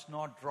Spirit does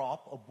not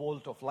drop a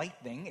bolt of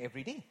lightning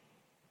every day.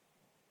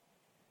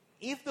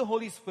 If the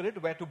Holy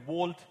Spirit were to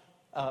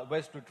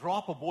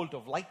drop a bolt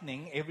of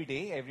lightning every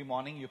day, every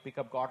morning you pick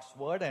up God's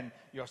word and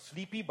you're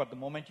sleepy, but the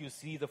moment you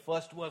see the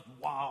first word,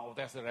 wow,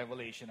 there's a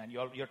revelation and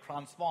you're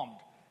transformed.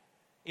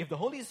 If the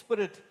Holy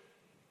Spirit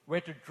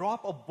were to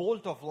drop a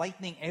bolt of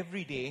lightning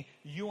every day,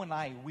 you and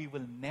I, we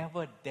will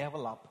never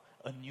develop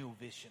a new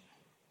vision.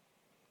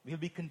 We'll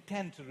be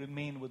content to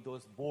remain with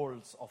those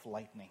bolts of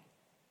lightning.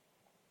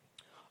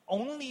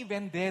 Only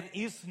when there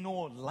is no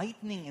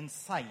lightning in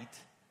sight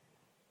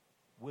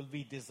will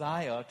we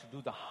desire to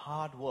do the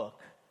hard work,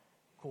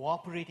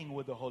 cooperating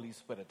with the Holy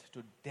Spirit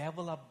to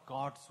develop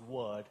God's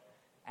word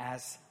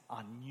as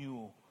our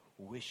new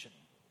vision.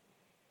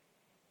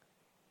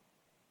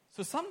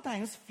 So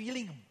sometimes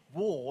feeling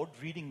bored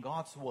reading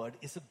God's word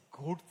is a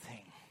good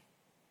thing.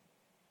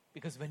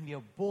 Because when we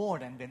are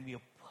bored and when we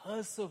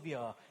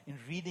persevere in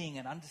reading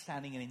and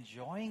understanding and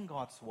enjoying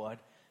God's word,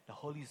 the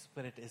Holy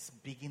Spirit is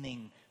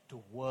beginning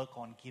to work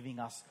on giving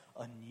us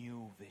a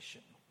new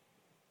vision.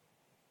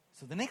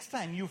 So the next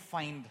time you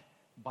find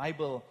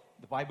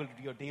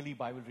your daily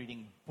Bible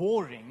reading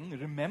boring,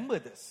 remember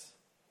this.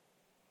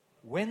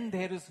 When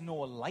there is no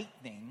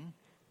lightning,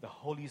 the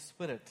Holy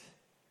Spirit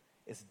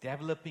is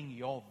developing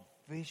your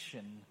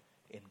vision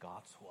in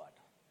God's word.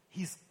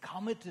 He's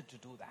committed to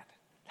do that.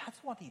 That's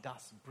what he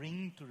does,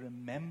 bring to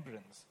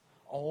remembrance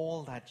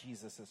all that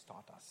Jesus has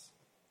taught us.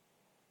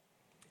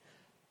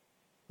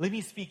 Let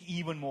me speak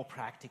even more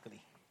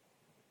practically.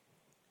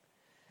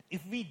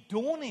 If we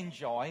don't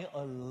enjoy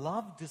a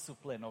love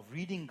discipline of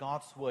reading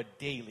God's word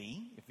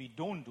daily, if we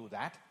don't do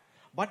that,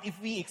 but if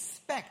we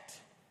expect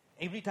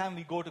every time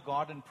we go to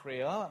God in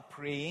prayer,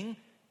 praying,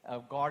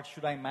 God,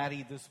 should I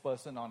marry this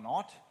person or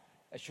not?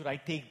 Should I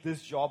take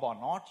this job or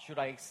not? Should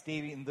I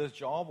stay in this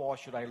job or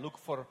should I look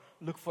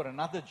for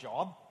another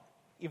job?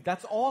 if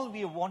that's all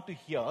we want to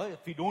hear,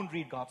 if we don't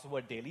read God's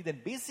word daily,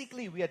 then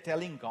basically we are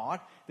telling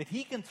God that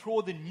He can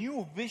throw the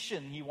new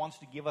vision He wants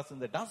to give us in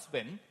the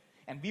dustbin,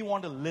 and we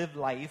want to live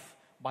life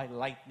by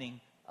lightning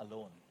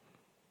alone.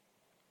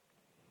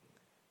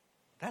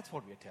 That's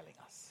what we are telling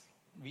us.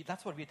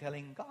 That's what we are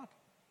telling God.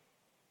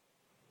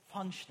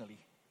 Functionally,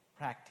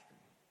 practically.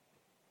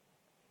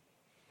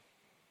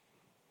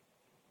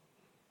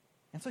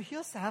 And so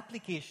here's the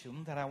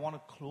application that I want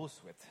to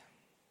close with.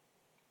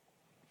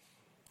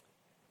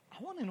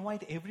 I want to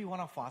invite every one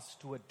of us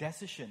to a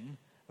decision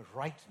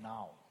right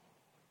now.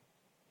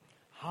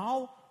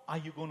 How are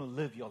you going to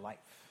live your life?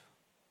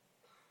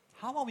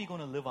 How are we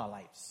going to live our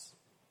lives?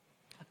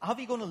 Are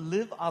we going to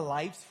live our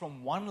lives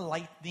from one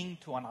lightning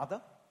to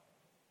another?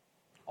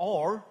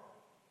 Or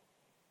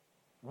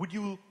would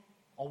you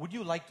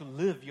like to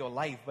live your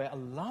life by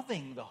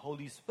allowing the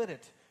Holy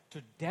Spirit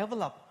to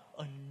develop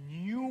a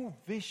new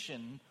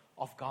vision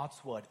of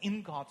God's Word,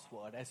 in God's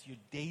Word, as you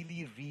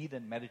daily read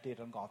and meditate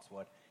on God's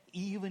Word,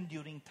 even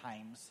during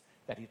times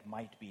that it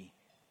might be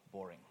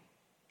boring?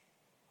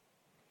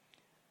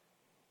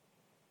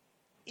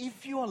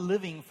 If you are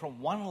living from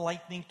one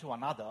lightning to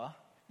another,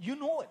 you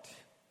know it.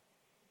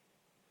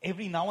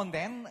 Every now and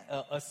then,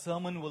 a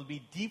sermon will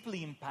be deeply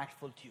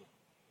impactful to you.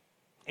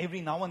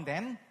 Every now and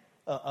then,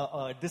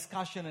 a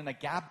discussion in a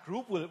gap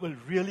group will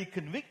really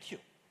convict you.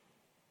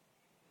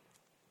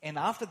 And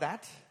after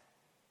that,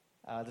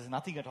 there's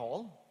nothing at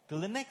all till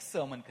the next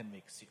sermon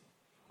convicts you,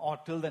 or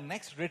till the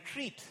next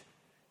retreat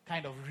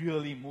kind of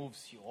really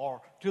moves you,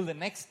 or till the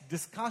next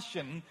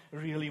discussion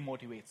really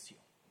motivates you.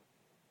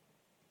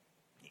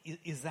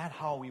 Is that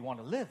how we want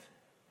to live?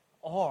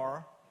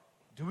 Or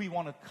do we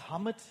want to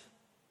commit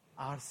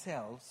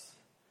ourselves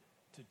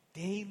to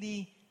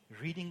daily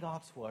reading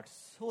God's Word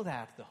so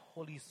that the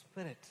Holy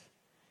Spirit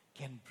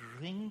can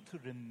bring to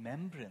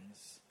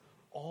remembrance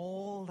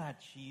all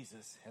that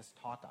Jesus has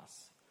taught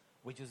us,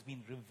 which has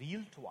been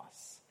revealed to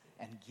us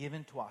and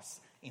given to us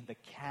in the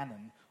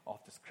canon of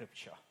the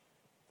Scripture,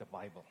 the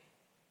Bible?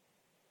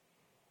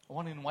 I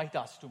want to invite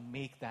us to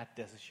make that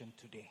decision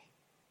today.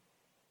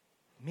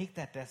 Make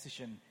that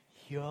decision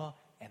here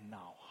and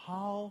now.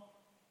 How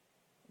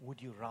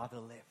would you rather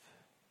live?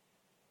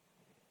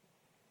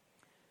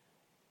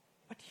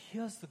 But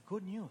here's the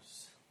good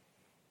news.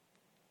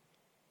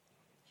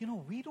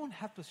 We don't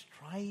have to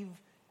strive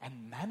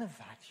and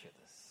manufacture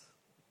this.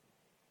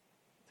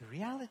 The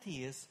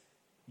reality is,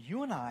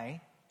 you and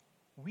I,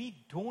 we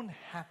don't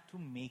have to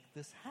make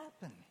this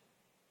happen.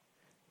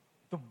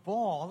 The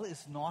ball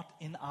is not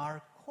in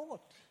our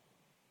court.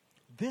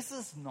 This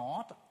is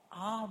not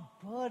our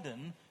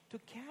burden to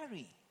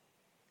carry.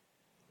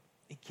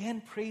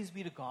 Again, praise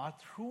be to God,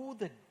 through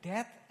the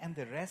death and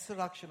the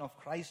resurrection of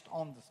Christ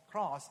on the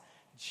cross,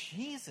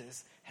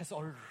 Jesus has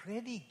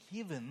already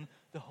given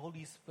the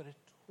Holy Spirit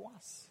to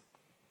us.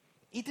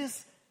 It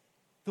is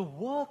the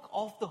work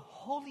of the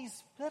Holy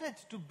Spirit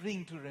to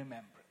bring to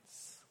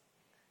remembrance.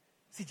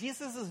 See,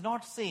 Jesus is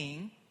not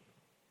saying,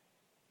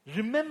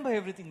 remember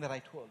everything that I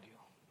told you.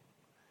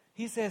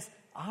 He says,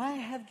 I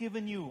have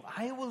given you,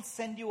 I will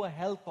send you a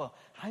helper.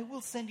 I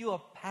will send you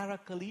a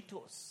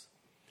Parakletos.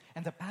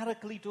 And the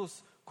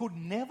Parakletos could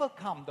never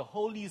come, the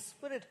Holy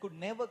Spirit could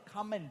never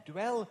come and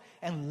dwell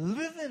and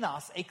live in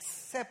us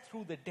except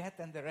through the death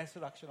and the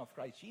resurrection of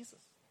Christ Jesus.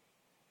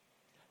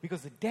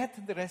 Because the death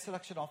and the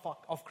resurrection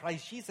of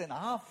Christ Jesus and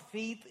our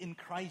faith in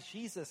Christ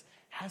Jesus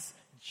has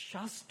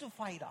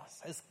justified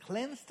us, has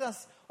cleansed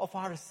us of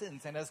our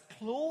sins, and has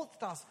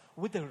clothed us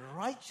with the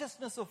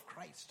righteousness of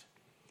Christ.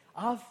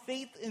 Our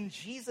faith in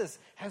Jesus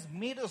has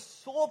made us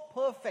so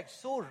perfect,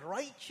 so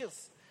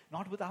righteous,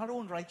 not with our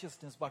own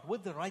righteousness, but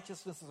with the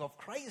righteousness of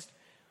Christ.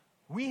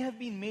 We have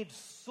been made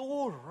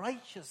so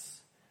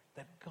righteous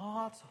that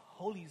God's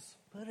Holy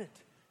Spirit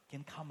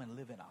can come and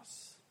live in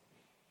us.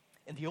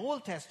 In the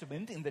Old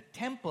Testament, in the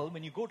temple,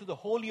 when you go to the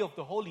Holy of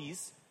the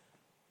Holies,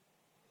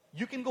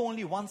 you can go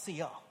only once a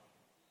year.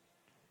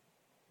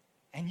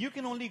 And you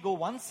can only go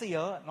once a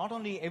year. Not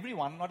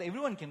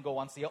everyone can go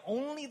once a year.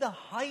 Only the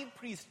high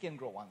priest can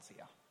go once a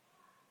year.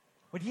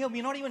 But here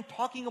we're not even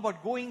talking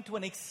about going to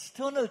an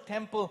external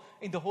temple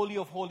in the Holy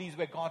of Holies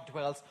where God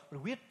dwells.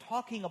 But we're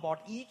talking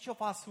about each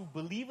of us who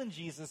believe in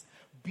Jesus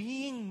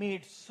being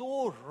made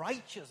so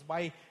righteous,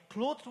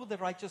 clothed with the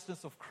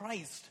righteousness of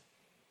Christ,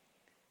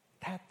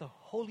 that the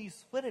Holy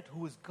Spirit,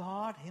 who is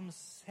God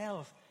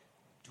Himself,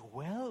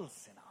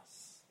 dwells in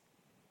us.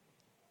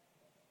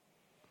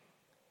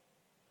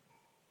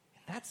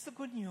 And that's the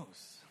good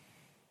news.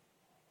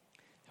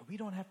 That we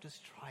don't have to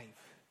strive.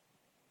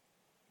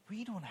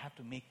 We don't have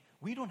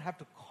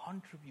to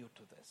contribute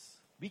to this.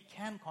 We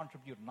can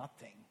contribute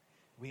nothing.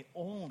 We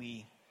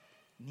only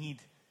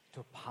need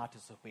to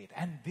participate.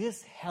 And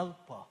this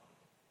helper,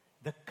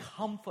 the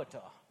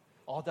comforter,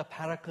 or the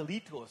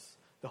Parakletos,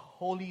 the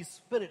Holy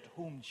Spirit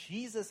whom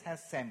Jesus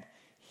has sent,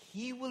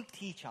 He will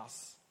teach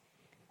us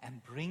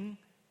and bring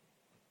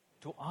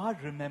to our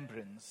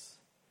remembrance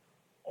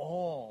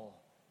all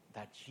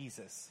that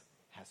Jesus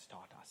has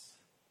taught us.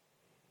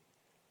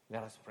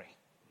 Let us pray.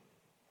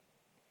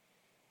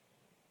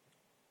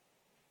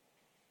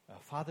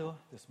 Father,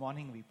 this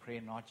morning we pray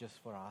not just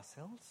for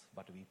ourselves,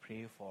 but we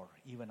pray for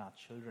even our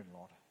children,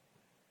 Lord,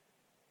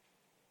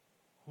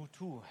 who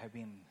too have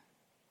been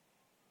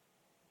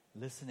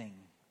listening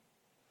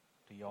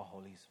to your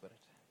Holy Spirit,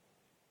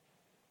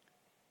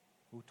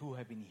 who too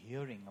have been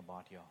hearing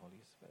about your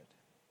Holy Spirit.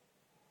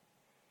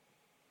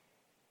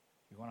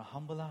 We want to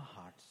humble our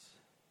hearts.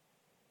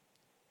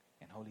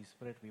 And Holy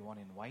Spirit, we want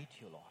to invite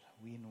you, Lord.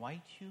 We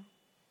invite you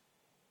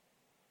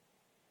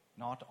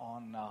not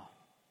on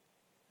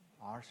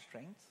our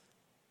strength,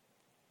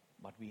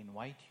 but we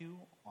invite you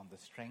on the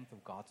strength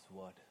of God's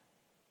word.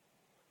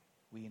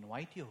 We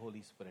invite you,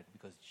 Holy Spirit,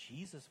 because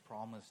Jesus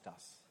promised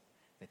us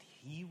that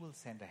he will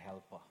send a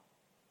helper,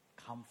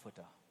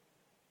 comforter,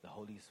 the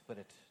Holy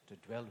Spirit, to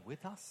dwell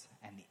with us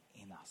and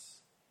in us.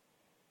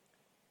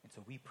 And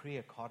so we pray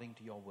according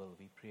to your will.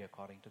 We pray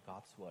according to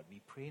God's word.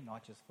 We pray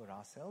not just for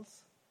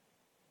ourselves,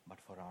 but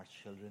for our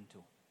children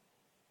too.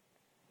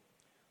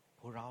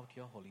 Pour out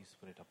your Holy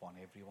Spirit upon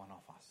every one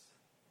of us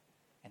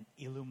and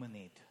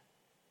illuminate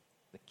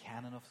the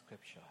canon of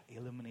Scripture,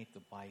 illuminate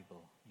the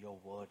Bible, your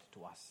word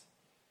to us,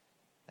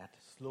 that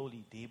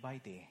slowly, day by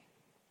day,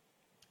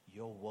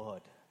 your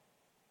word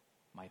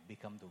might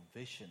become the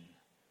vision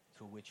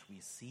through which we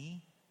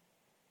see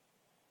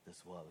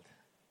this world.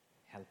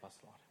 Help us,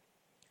 Lord.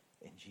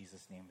 In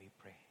Jesus' name we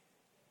pray.